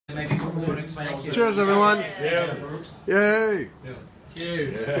Cheers, everyone. Yay.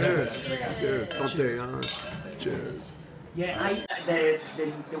 Cheers. Cheers. Cheers. Yeah,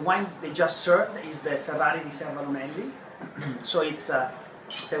 the wine they just served is the Ferrari di Lunelli. So it's a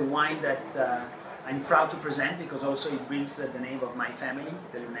wine that I'm proud to present because also it brings the name of my family,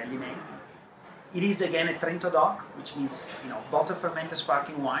 the Lunelli name. It is again a Trento DOC, which means bottle fermented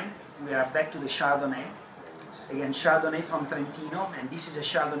sparkling wine. We are back to the Chardonnay. Again, Chardonnay from Trentino, and this is a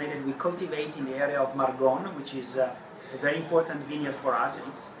Chardonnay that we cultivate in the area of Margon, which is a very important vineyard for us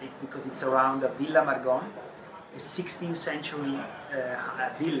because it's around Villa Margon, a 16th century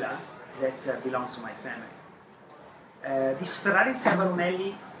villa that belongs to my family. This Ferrari di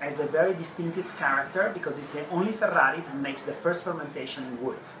Lunelli has a very distinctive character because it's the only Ferrari that makes the first fermentation in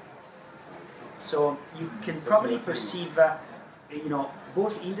wood. So you can probably perceive,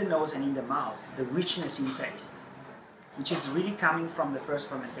 both in the nose and in the mouth, the richness in taste, which is really coming from the first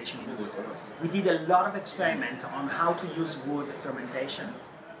fermentation in wood. We did a lot of experiment on how to use wood fermentation,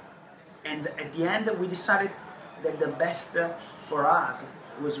 and at the end we decided that the best for us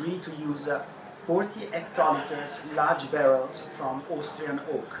was really to use 40 hectoliters large barrels from Austrian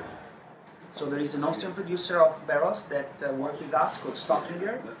oak. So there is an Austrian producer of barrels that work with us called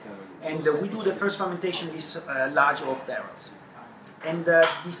Stockinger, and we do the first fermentation in these large oak barrels. And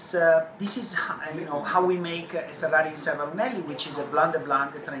this is how we make a Ferrari di Lunelli, which is a Blanc de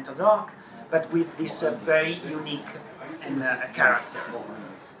Blanc Trento DOC, but with this very unique character.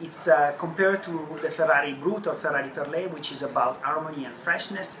 It's compared to the Ferrari Brut or Ferrari Perlé, which is about harmony and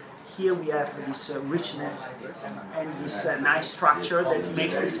freshness. Here we have this richness and this nice structure that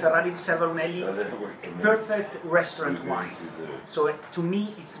makes this Ferrari di Lunelli a perfect restaurant wine. So to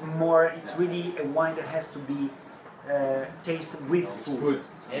me, it's really a wine that has to be taste with food.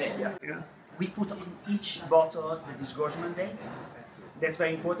 Yeah. We put on each bottle the disgorgement date. That's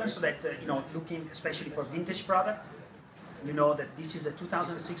very important so that, looking especially for vintage product, you know that this is a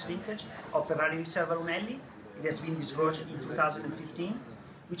 2006 vintage of Ferrari di Lunelli. It has been disgorged in 2015,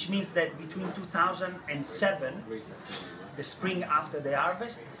 which means that between 2007, the spring after the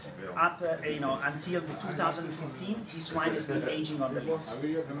harvest, up until the 2015, this wine has been aging on the lees.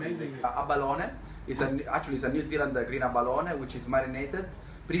 Abalone is actually a New Zealand green abalone, which is marinated.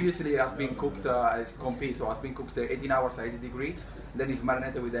 Previously, it has been cooked as confit, so it has been cooked 18 hours at 80 degrees. Then it's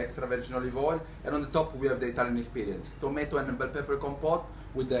marinated with extra virgin olive oil, and on the top we have the Italian experience: tomato and bell pepper compote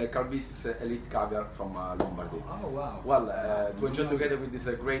with the Calvisis Elite caviar from Lombardy. Oh wow! Well, to enjoy together with this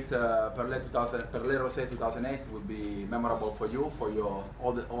great Perlé Rosé 2008 will be memorable for you, for your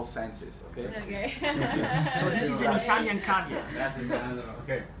all senses. Okay. Okay. So this is an Italian caviar.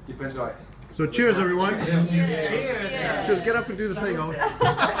 Okay. Keep enjoying. So cheers, everyone. Cheers. Cheers. Get up and do the thing, Otto.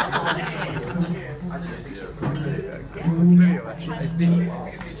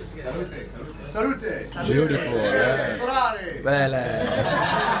 Salute. Beautiful. Ferrari. Belle.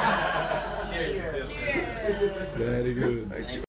 Very good. Thank you.